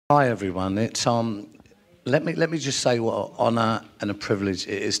Hi everyone. It's let me just say what an honour and a privilege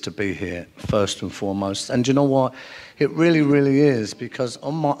it is to be here first and foremost. And you know what? It really is, because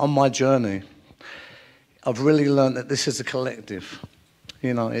on my journey, I've really learned that this is a collective.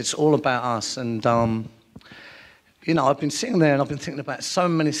 You know, it's all about us. And you know, I've been sitting there and I've been thinking about so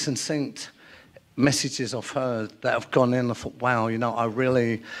many succinct messages I've heard that have gone in. I thought, wow, you know,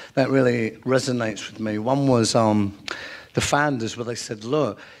 that really resonates with me. One was the founders, where they said,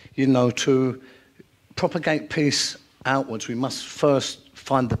 look, you know, to propagate peace outwards, we must first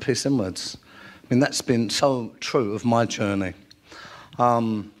find the peace inwards. I mean, that's been so true of my journey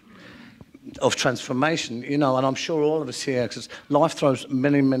of transformation, you know, and I'm sure all of us here, because life throws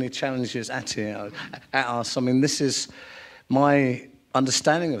many challenges at us. I mean, this is my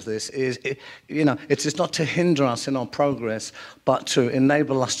understanding of this is, you know, it is not to hinder us in our progress, but to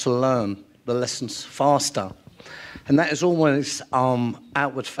enable us to learn the lessons faster. And that is always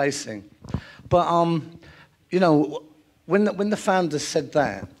outward facing. But, you know, when the founders said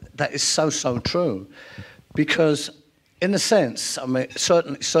that, that is so true. Because in a sense, I mean,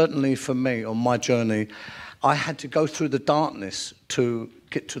 certainly for me on my journey, I had to go through the darkness to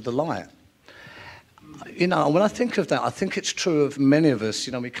get to the light. You know, when I think of that, I think it's true of many of us.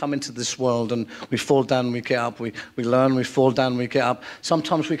 You know, we come into this world and we fall down, we get up, we learn, we fall down, we get up.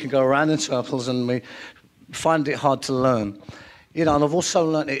 Sometimes we can go around in circles and we find it hard to learn. You know, and I've also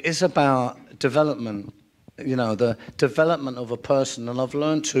learned it is about development, you know, the development of a person. And I've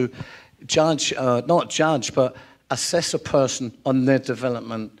learned to judge, not judge, but assess a person on their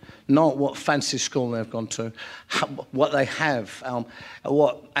development, not what fancy school they've gone to, what they have,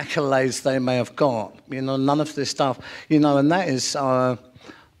 what accolades they may have got, you know, none of this stuff, you know, and that is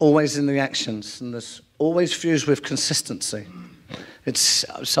always in the actions, and there's always fused with consistency. It's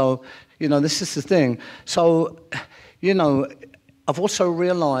so, you know, this is the thing. So, you know, I've also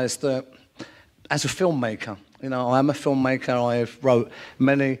realized that as a filmmaker, you know, I am a filmmaker, I've wrote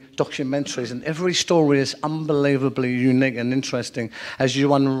many documentaries, and every story is unbelievably unique and interesting as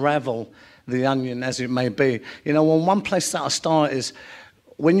you unravel the onion, as it may be. You know, one place that I start is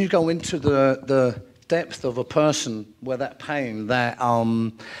when you go into the depth of a person, where that pain, that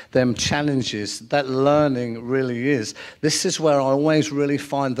them challenges, that learning really is. This is where I always really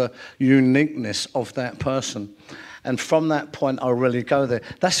find the uniqueness of that person. And from that point, I'll really go there.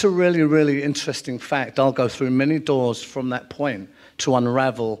 That's a really interesting fact. I'll go through many doors from that point to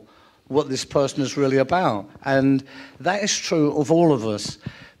unravel what this person is really about. And that is true of all of us,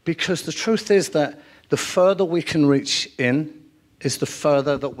 because the truth is that the further we can reach in is the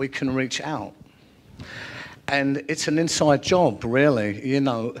further that we can reach out. And it's an inside job, really, you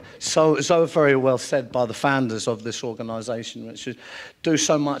know. So very well said by the founders of this organisation, which do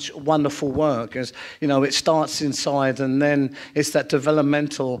so much wonderful work. As you know, it starts inside, and then it's that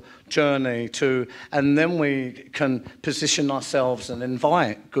developmental journey and then we can position ourselves and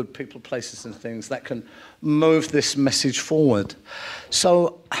invite good people, places, and things that can move this message forward.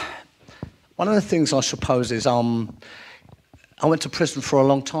 So, one of the things I suppose is I went to prison for a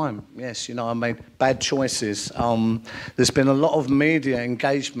long time. Yes, you know, I made bad choices. There's been a lot of media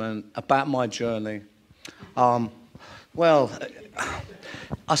engagement about my journey. Well,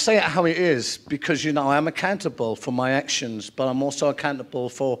 I say it how it is because, you know, I am accountable for my actions, but I'm also accountable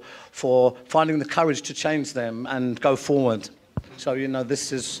for finding the courage to change them and go forward. So, you know,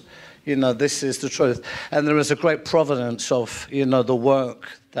 this is the truth. And there is a great provenance of, you know, the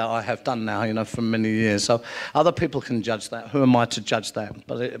work that I have done now, you know, for many years. So other people can judge that. Who am I to judge that?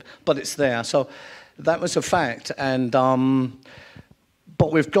 But it's there. So that was a fact. And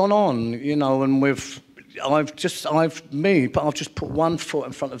but we've gone on, you know, and I've just put one foot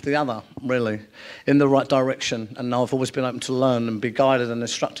in front of the other, really, in the right direction. And I've always been open to learn and be guided and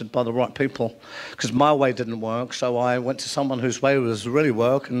instructed by the right people, because my way didn't work. So I went to someone whose way was really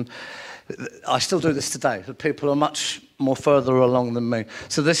work, and I still do this today. The people are much more further along than me.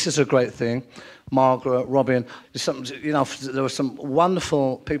 So this is a great thing. Margaret, Robin, you know, there were some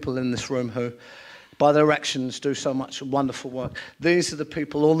wonderful people in this room who, by their actions, do so much wonderful work. These are the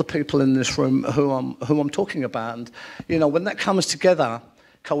people, all the people in this room who I'm talking about. And, you know, when that comes together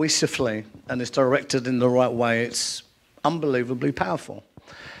cohesively and is directed in the right way, it's unbelievably powerful.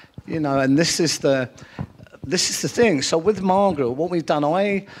 You know, and this is the thing. So with Margaret, what we've done,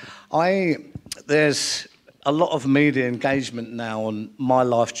 there's a lot of media engagement now on my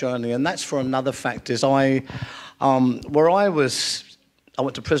life journey, and that's for another fact, is where I was I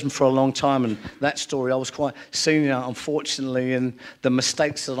went to prison for a long time, and that story, I was quite senior, unfortunately, in the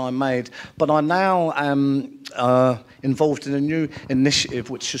mistakes that I made. But I now am involved in a new initiative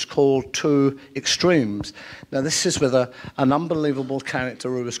which is called Two Extremes. Now, this is with an unbelievable character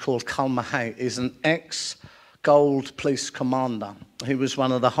who is called Kul Mahay. He's an ex-gold police commander. He was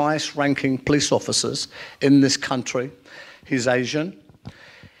one of the highest-ranking police officers in this country. He's Asian.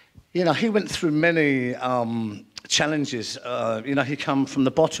 You know, he went through many challenges. You know, he come from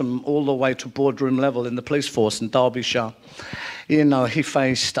the bottom all the way to boardroom level in the police force in Derbyshire. You know, he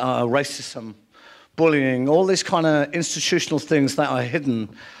faced racism, bullying, all these kind of institutional things that are hidden.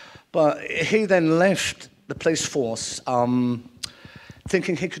 But he then left the police force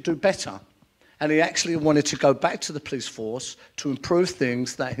thinking he could do better. And he actually wanted to go back to the police force to improve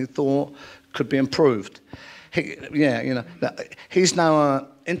things that he thought could be improved. He's now an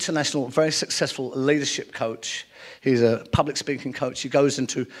international, very successful leadership coach. He's a public speaking coach. He goes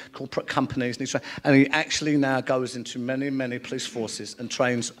into corporate companies, and he actually now goes into many, many police forces and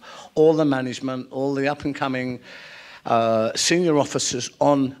trains all the management, all the up-and-coming senior officers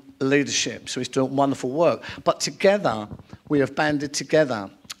on leadership. So he's doing wonderful work. But together, we have banded together.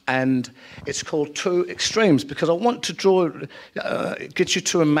 And it's called Two Extremes, because I want to get you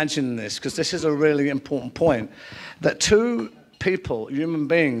to imagine this, because this is a really important point, that two people, human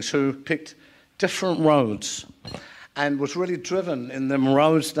beings, who picked different roads and was really driven in them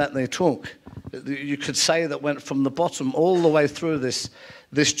roads that they took. You could say that went from the bottom all the way through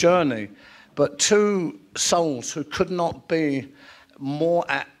this journey, but two souls who could not be more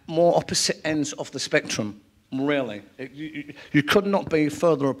opposite ends of the spectrum. Really, you could not be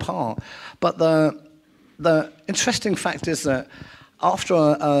further apart. But the interesting fact is that after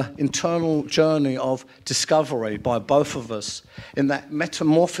an internal journey of discovery by both of us, in that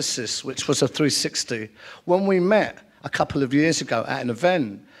metamorphosis, which was a 360, when we met a couple of years ago at an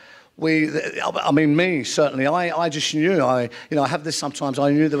event, me certainly, I just knew, I have this sometimes,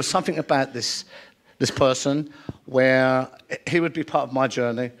 I knew there was something about this person where he would be part of my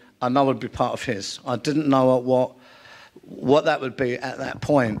journey, and I would be part of his. I didn't know what that would be at that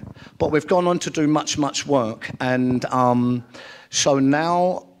point. But we've gone on to do much, much work. And so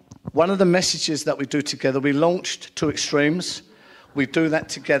now, one of the messages that we do together, we launched Two Extremes. We do that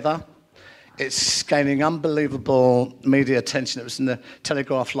together. It's gaining unbelievable media attention. It was in the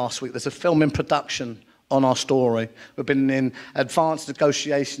Telegraph last week. There's a film in production on our story. We've been in advanced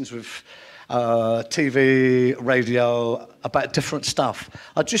negotiations with TV, radio, about different stuff.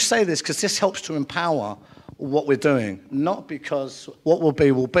 I just say this because this helps to empower what we're doing, not because what will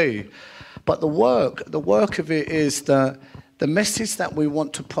be, but the work of it is that the message that we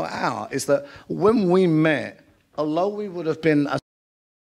want to put out is that when we met, although we would have been a